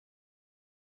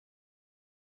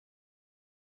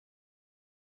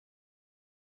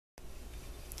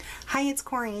Hi, it's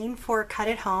Corrine for Cut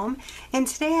at Home, and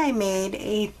today I made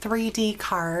a 3D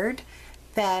card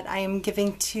that I am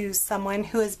giving to someone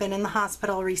who has been in the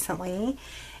hospital recently.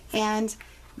 And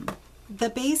the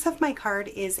base of my card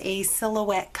is a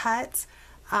silhouette cut.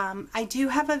 I do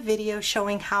have a video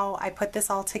showing how I put this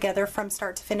all together from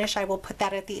start to finish. I will put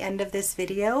that at the end of this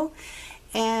video.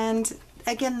 And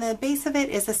again, the base of it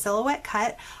is a silhouette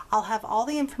cut. I'll have all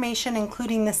the information,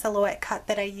 including the silhouette cut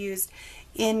that I used,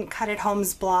 in Cut at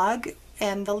Home's blog,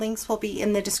 and the links will be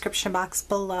in the description box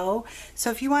below. So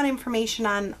if you want information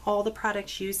on all the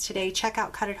products used today, check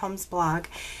out Cut at Home's blog.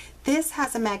 This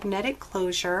has a magnetic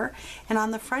closure, and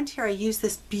on the front here I used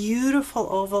this beautiful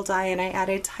oval die and I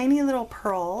added tiny little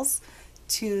pearls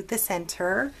to the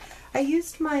center. I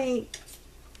used my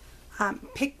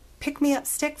pick me up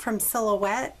stick from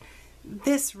Silhouette.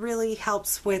 This really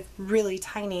helps with really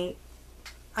tiny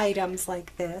items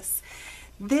like this.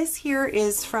 This here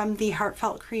is from the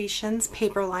Heartfelt Creations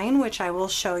paper line, which I will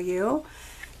show you.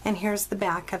 And here's the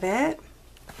back of it.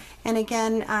 And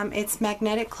again, it's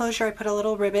magnetic closure. I put a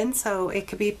little ribbon so it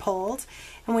could be pulled.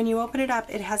 And when you open it up,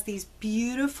 it has these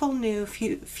beautiful new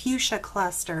fuchsia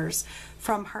clusters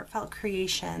from Heartfelt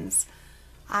Creations.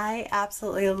 I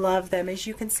absolutely love them. As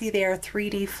you can see, they are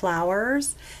 3D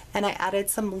flowers, and I added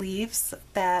some leaves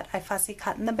that I fussy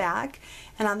cut in the back,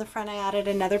 and on the front I added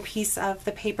another piece of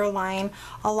the paper line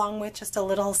along with just a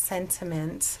little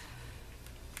sentiment.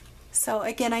 So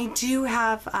again, I do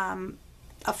have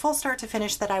a full start to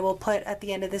finish that I will put at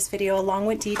the end of this video along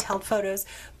with detailed photos,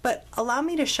 but allow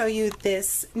me to show you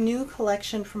this new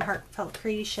collection from Heartfelt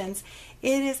Creations.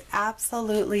 It is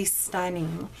absolutely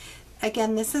stunning.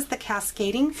 Again, this is the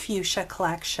Cascading Fuchsia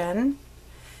collection,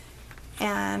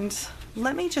 and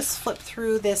let me just flip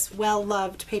through this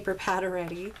well-loved paper pad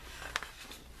already.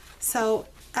 So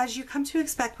as you come to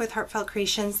expect with Heartfelt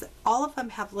Creations, all of them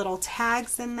have little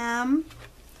tags in them,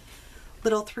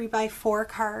 little 3x4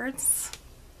 cards,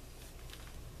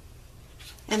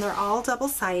 and they're all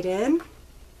double-sided.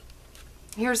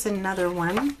 Here's another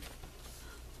one.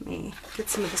 Let me get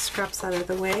some of the scraps out of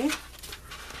the way.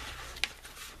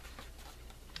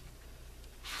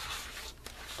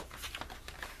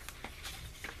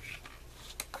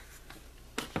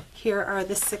 Here are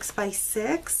the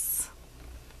 6x6,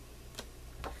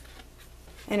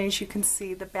 and as you can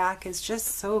see, the back is just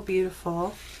so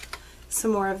beautiful. Some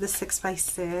more of the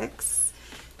 6x6.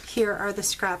 Here are the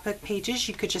scrapbook pages.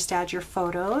 You could just add your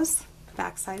photos.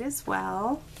 Backside as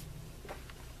well.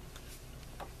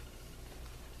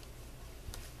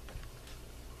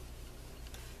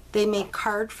 They make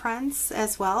card fronts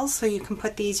as well, so you can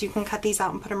put these, you can cut these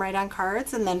out and put them right on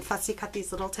cards, and then fussy cut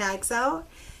these little tags out,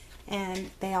 and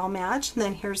they all match. And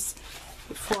then here's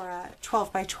for a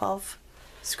 12x12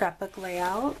 scrapbook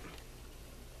layout.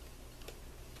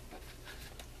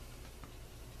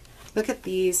 Look at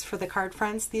these for the card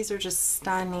fronts. These are just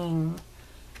stunning.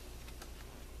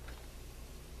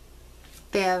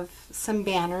 They have some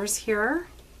banners here.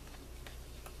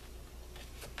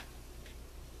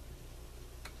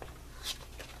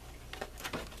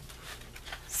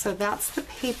 So that's the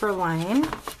paper line,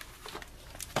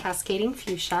 Cascading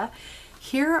Fuchsia.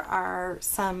 Here are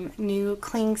some new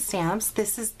cling stamps.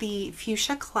 This is the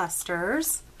fuchsia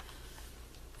clusters,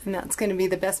 and that's going to be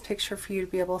the best picture for you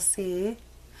to be able to see.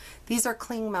 These are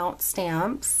cling mount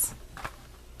stamps.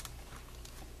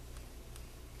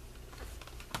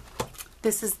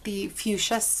 This is the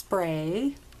fuchsia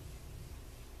spray.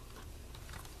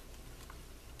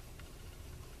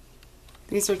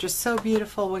 These are just so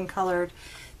beautiful when colored.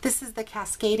 This is the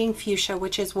Cascading Fuchsia,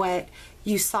 which is what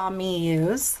you saw me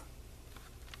use.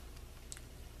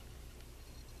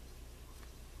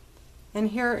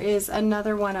 And here is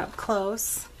another one up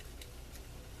close.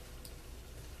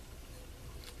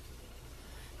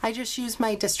 I just use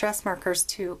my distress markers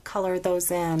to color those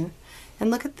in.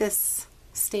 And look at this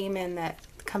stamen that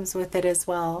comes with it as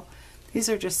well. These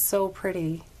are just so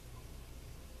pretty.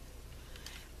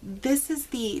 This is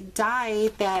the die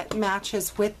that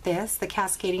matches with this, the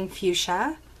Cascading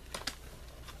Fuchsia.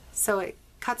 So it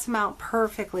cuts them out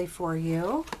perfectly for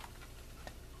you.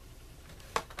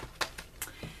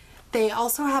 They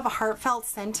also have a Heartfelt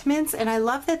Sentiments, and I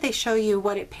love that they show you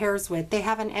what it pairs with. They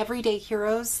have an Everyday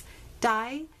Heroes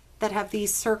die that have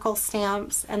these circle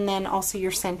stamps, and then also your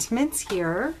sentiments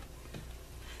here.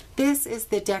 This is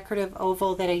the decorative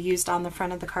oval that I used on the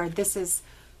front of the card. This is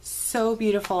so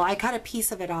beautiful. I cut a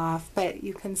piece of it off, but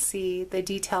you can see the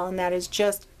detail in that is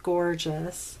just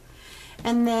gorgeous.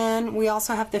 And then we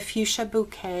also have the fuchsia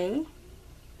bouquet.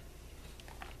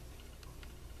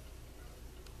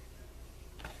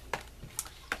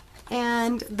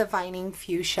 And the vining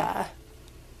fuchsia.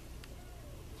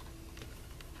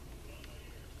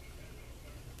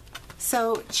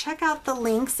 So check out the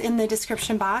links in the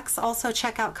description box. Also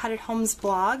check out Cut at Home's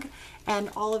blog, and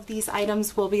all of these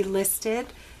items will be listed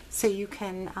so you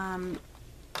can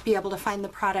be able to find the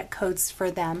product codes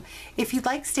for them. If you'd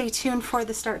like, stay tuned for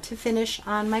the start to finish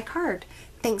on my card.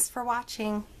 Thanks for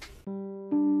watching.